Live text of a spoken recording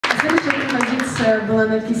Следующая композиция была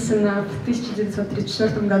написана в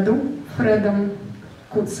 1934 году Фредом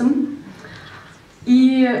Кутцем.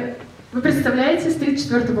 И вы представляете, с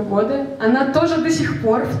 1934 года она тоже до сих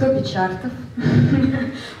пор в топе чартов.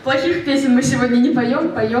 Плохих песен мы сегодня не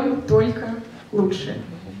поем, поем только лучшие.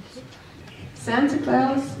 Santa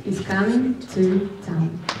Claus is coming to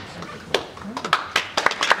town.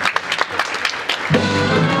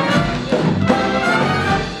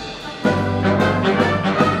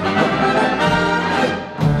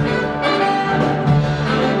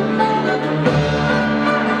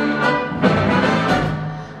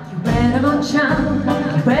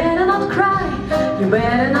 You better not cry, you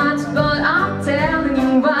better not, but I'm telling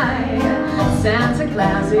you why. Santa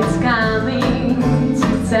Claus is coming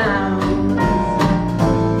to town.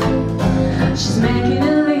 She's making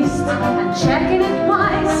a list and checking it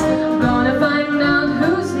twice, gonna find out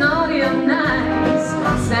who's naughty or nice.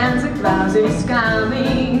 Santa Claus is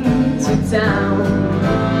coming to town.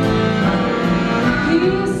 He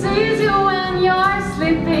sees you when you're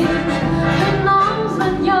sleeping, he knows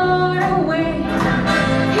when you're awake.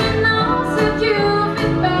 He knows if you've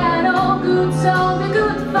been bad or good, so be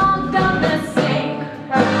good for goodness sake.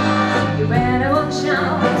 You better watch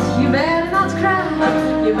out, you better not cry,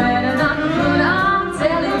 you better not put, I'm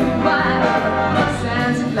telling you why.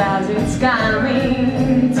 Santa Claus is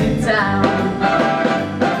coming to town.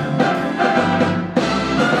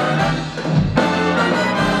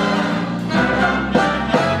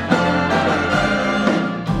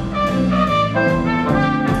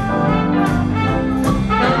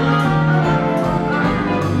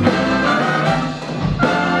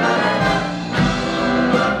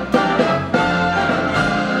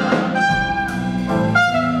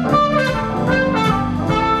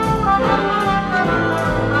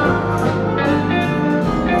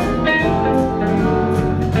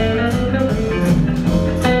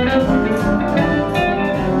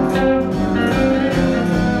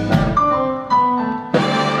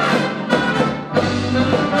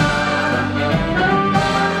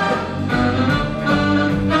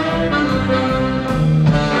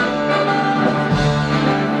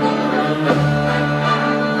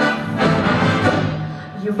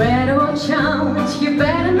 You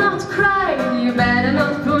better not cry, you better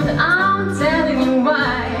not put, I'm telling you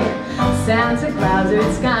why. Santa Claus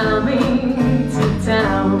is coming to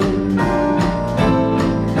town.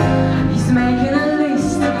 He's making a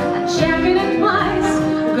list and checking it twice,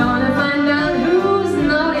 gonna find out who's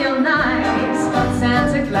naughty or nice.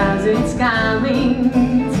 Santa Claus is coming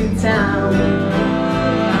to town.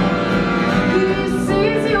 He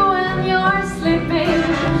sees you when you're sleeping,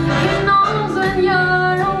 he knows when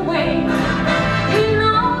you're awake. He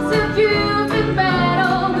knows if you've been bad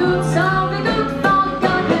or good, so be good for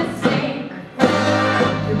goodness sake.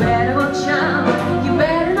 You better watch out, you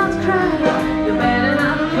better not cry, you better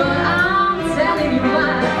not put, I'm telling you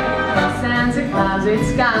why. Santa Claus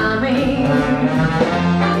is coming.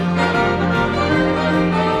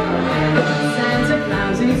 Santa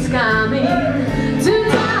Claus is coming to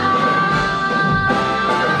town.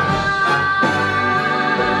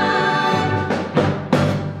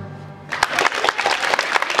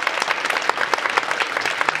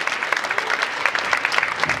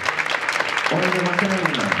 Ольга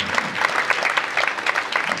Матрёнина.